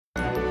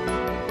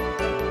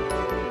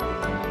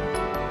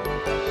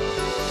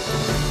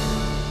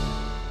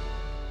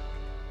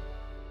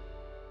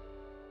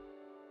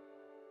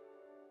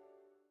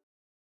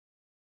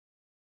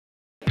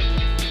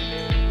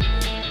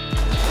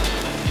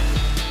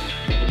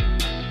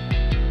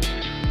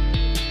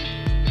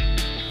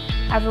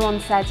Everyone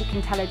says you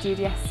can tell a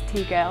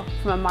GDST girl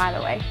from a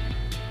mile away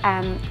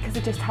because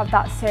they just have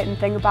that certain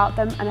thing about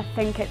them, and I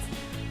think it's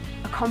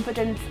a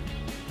confidence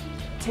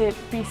to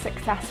be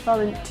successful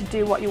and to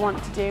do what you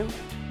want to do.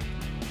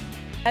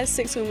 As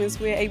sixth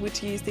formers, we're able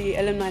to use the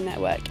alumni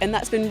network, and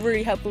that's been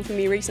really helpful for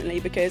me recently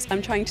because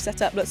I'm trying to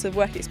set up lots of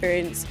work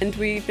experience, and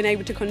we've been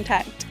able to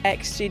contact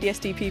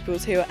ex-GDST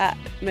pupils who are at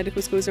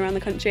medical schools around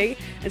the country,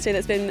 and so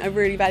that's been a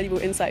really valuable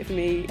insight for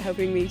me,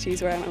 helping me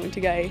choose where I want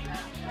to go.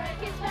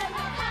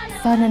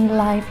 Fun and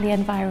lively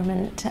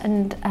environment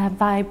and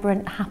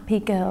vibrant,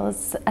 happy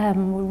girls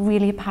were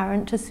really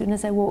apparent as soon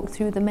as I walked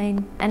through the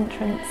main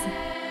entrance.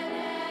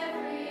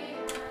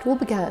 It all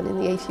began in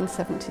the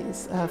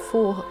 1870s.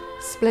 Four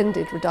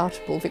splendid,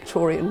 redoubtable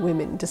Victorian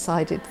women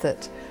decided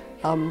that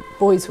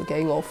boys were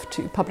going off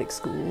to public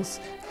schools,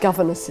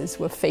 governesses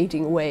were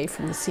fading away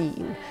from the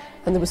scene,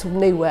 and there was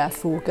nowhere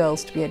for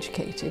girls to be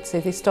educated.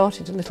 So they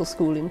started a little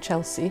school in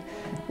Chelsea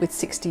with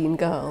 16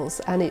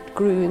 girls, and it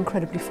grew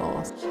incredibly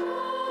fast.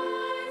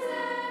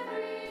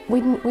 We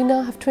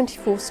now have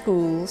 24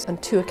 schools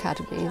and 2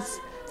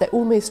 academies. They're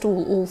almost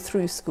all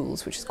through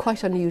schools, which is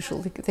quite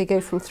unusual. They go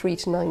from 3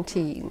 to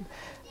 19.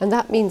 And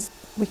that means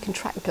we can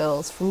track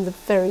girls from the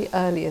very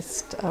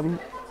earliest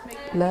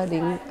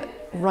learning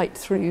right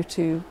through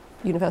to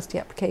university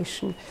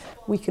application.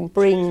 We can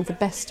bring the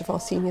best of our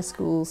senior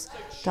schools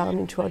down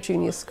into our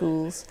junior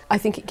schools. I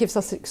think it gives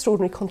us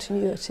extraordinary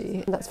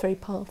continuity, and that's very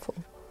powerful.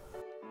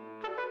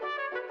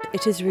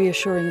 It is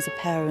reassuring as a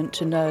parent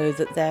to know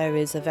that there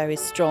is a very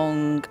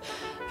strong,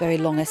 very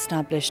long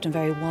established and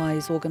very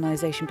wise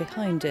organisation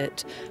behind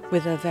it,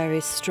 with a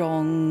very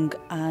strong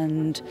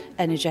and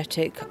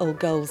energetic old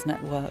girls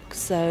network.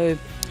 So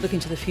looking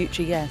to the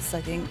future, yes,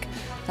 I think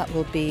that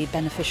will be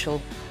beneficial.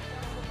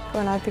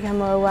 When I've become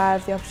more aware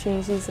of the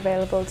opportunities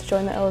available to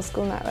join the old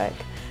school network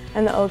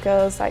and the old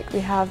girls, like we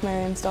have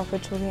Miriam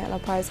Stoppard talking at our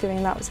prize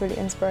giving, that was really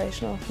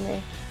inspirational for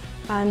me.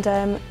 And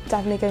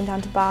definitely going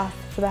down to Bath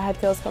for the Head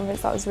Girls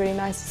Conference, that was really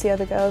nice to see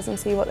other girls and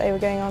see what they were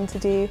going on to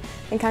do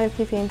and kind of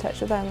keeping in touch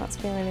with them. That's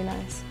been really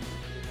nice.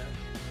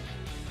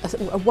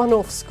 A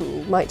one-off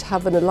school might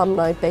have an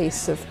alumni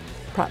base of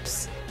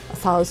perhaps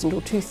 1,000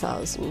 or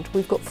 2,000.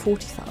 We've got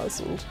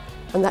 40,000,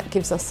 and that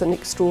gives us an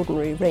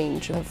extraordinary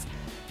range of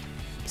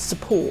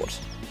support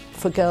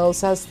for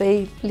girls as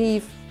they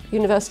leave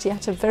university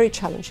at a very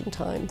challenging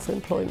time for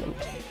employment.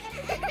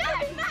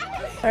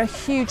 There are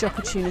huge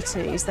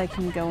opportunities. They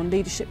can go on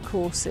leadership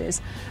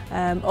courses,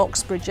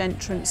 Oxbridge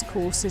entrance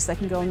courses, they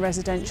can go on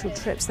residential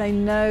trips. They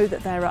know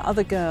that there are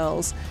other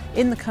girls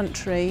in the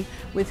country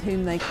with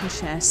whom they can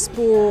share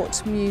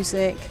sport,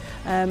 music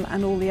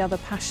and all the other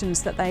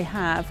passions that they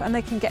have, and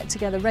they can get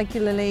together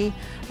regularly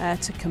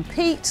to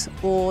compete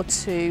or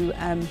to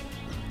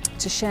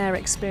share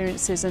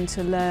experiences and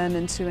to learn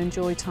and to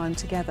enjoy time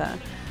together.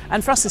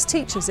 And for us as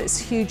teachers, it's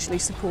hugely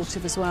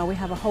supportive as well. We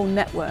have a whole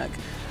network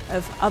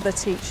of other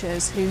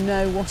teachers who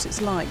know what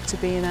it's like to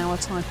be in our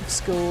type of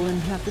school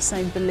and who have the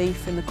same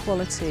belief in the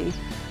quality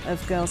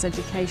of girls'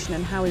 education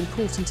and how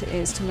important it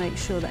is to make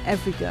sure that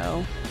every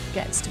girl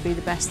gets to be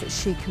the best that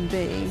she can be.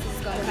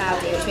 It's got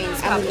cloudy, which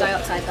means carbon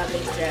dioxide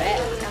bubbling through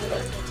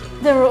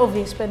it. There are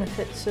obvious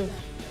benefits of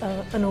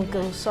an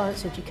all-girls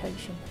science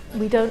education.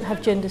 We don't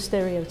have gender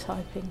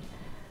stereotyping.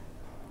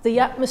 The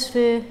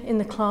atmosphere in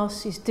the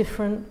class is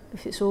different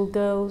if it's all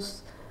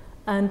girls,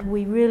 and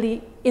we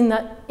really, in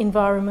that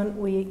environment,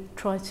 we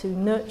try to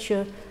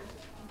nurture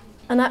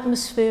an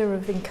atmosphere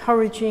of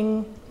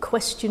encouraging,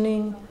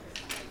 questioning,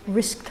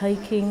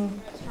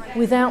 risk-taking,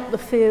 without the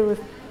fear of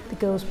the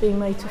girls being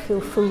made to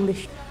feel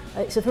foolish.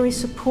 It's a very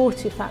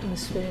supportive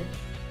atmosphere.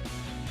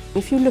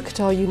 If you look at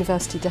our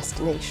university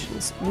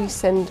destinations, we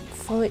send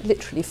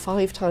literally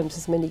 5 times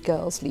as many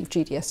girls leave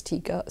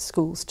GDST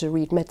schools to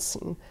read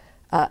medicine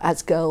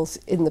as girls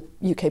in the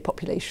UK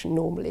population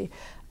normally.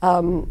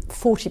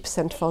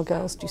 40% of our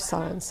girls do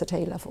science at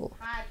A-level.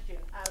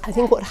 I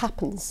think what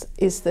happens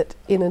is that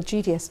in a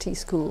GDST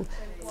school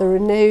there are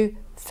no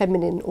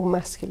feminine or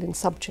masculine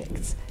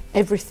subjects.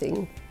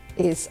 Everything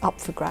is up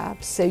for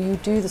grabs, so you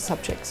do the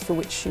subjects for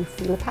which you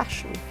feel a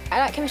passion. I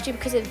like chemistry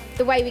because of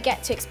the way we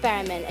get to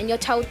experiment, and you're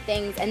told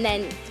things and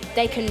then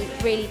they can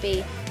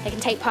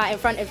take part in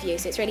front of you,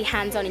 so it's really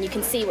hands-on and you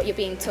can see what you're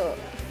being taught.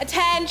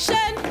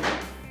 Attention!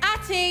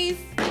 At ease!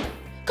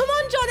 Come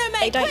on, John and May!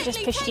 They don't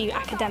just push you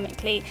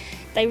academically,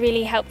 they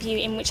really help you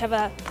in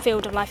whichever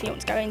field of life you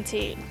want to go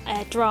into,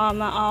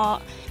 drama,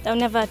 art. They'll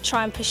never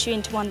try and push you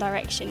into one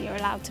direction. You're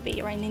allowed to be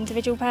your own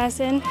individual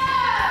person.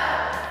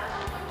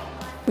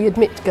 We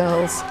admit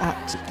girls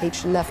at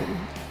age 11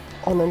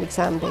 on an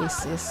exam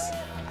basis,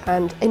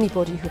 and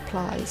anybody who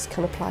applies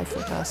can apply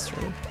for a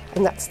bursary,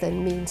 and that's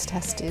then means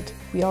tested.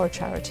 We are a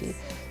charity,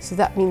 so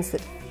that means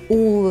that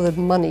all the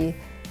money,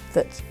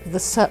 the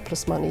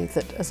surplus money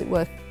that, as it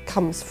were,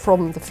 comes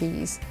from the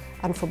fees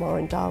and from our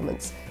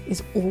endowments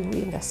is all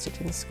reinvested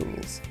in the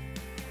schools.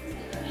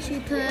 To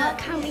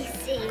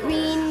put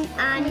green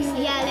and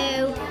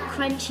yellow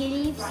crunchy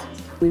leaves.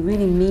 We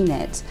really mean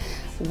it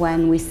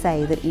when we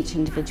say that each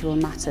individual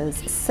matters.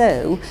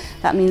 So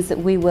that means that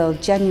we will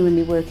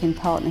genuinely work in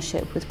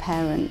partnership with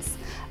parents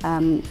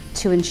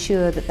to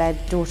ensure that their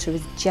daughter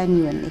is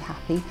genuinely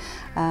happy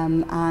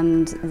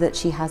and that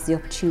she has the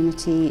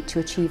opportunity to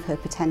achieve her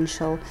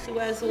potential. So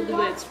where's all the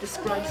words to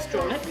describe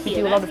strong? We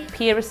do a lot of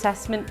peer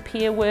assessment,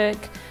 peer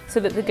work, so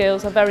that the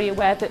girls are very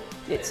aware that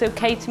it's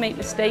okay to make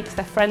mistakes,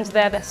 their friends are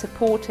there, they're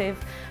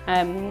supportive,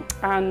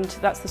 and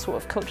that's the sort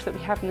of culture that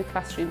we have in the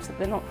classrooms, that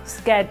they're not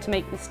scared to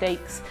make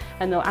mistakes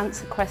and they'll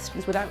answer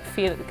questions without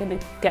fear that they're going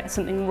to get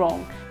something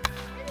wrong.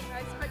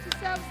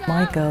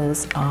 My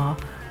girls are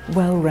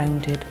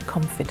well-rounded,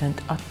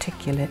 confident,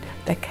 articulate,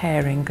 they're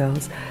caring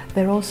girls.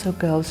 They're also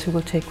girls who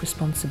will take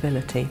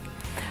responsibility.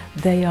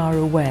 They are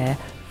aware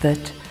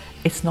that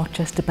it's not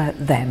just about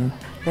them.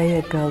 They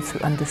are girls who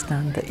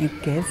understand that you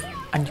give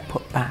and you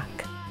put back.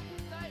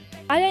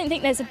 I don't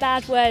think there's a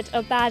bad word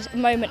or bad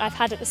moment I've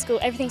had at the school.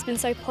 Everything's been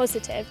so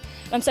positive.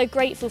 I'm so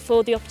grateful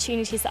for the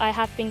opportunities that I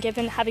have been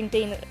given, having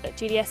been at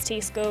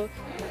GDST school.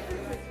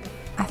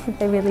 I think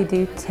they really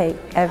do take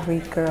every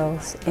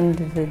girl's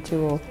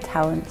individual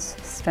talents,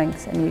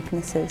 strengths and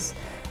weaknesses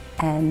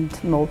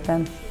and mould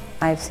them.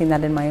 I've seen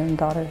that in my own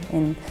daughter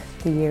in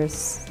the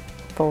years,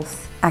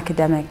 both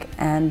academic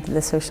and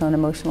the social and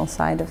emotional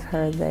side of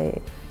her.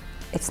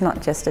 It's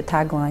not just a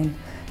tagline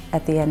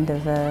at the end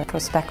of a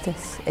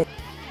prospectus.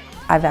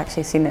 I've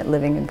actually seen it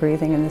living and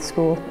breathing in the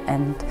school,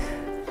 and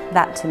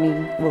that to me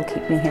will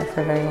keep me here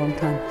for a very long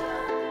time.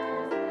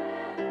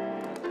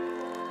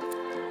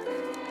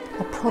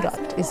 Our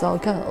product is our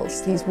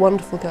girls, these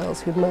wonderful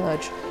girls who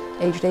emerge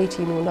aged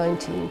 18 or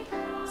 19,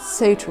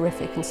 so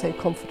terrific and so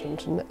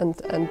confident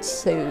and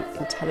so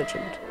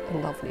intelligent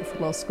and lovely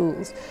from our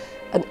schools.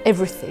 And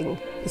everything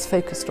is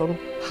focused on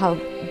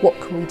what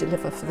can we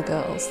deliver for the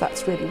girls.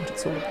 That's really what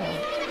it's all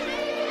about.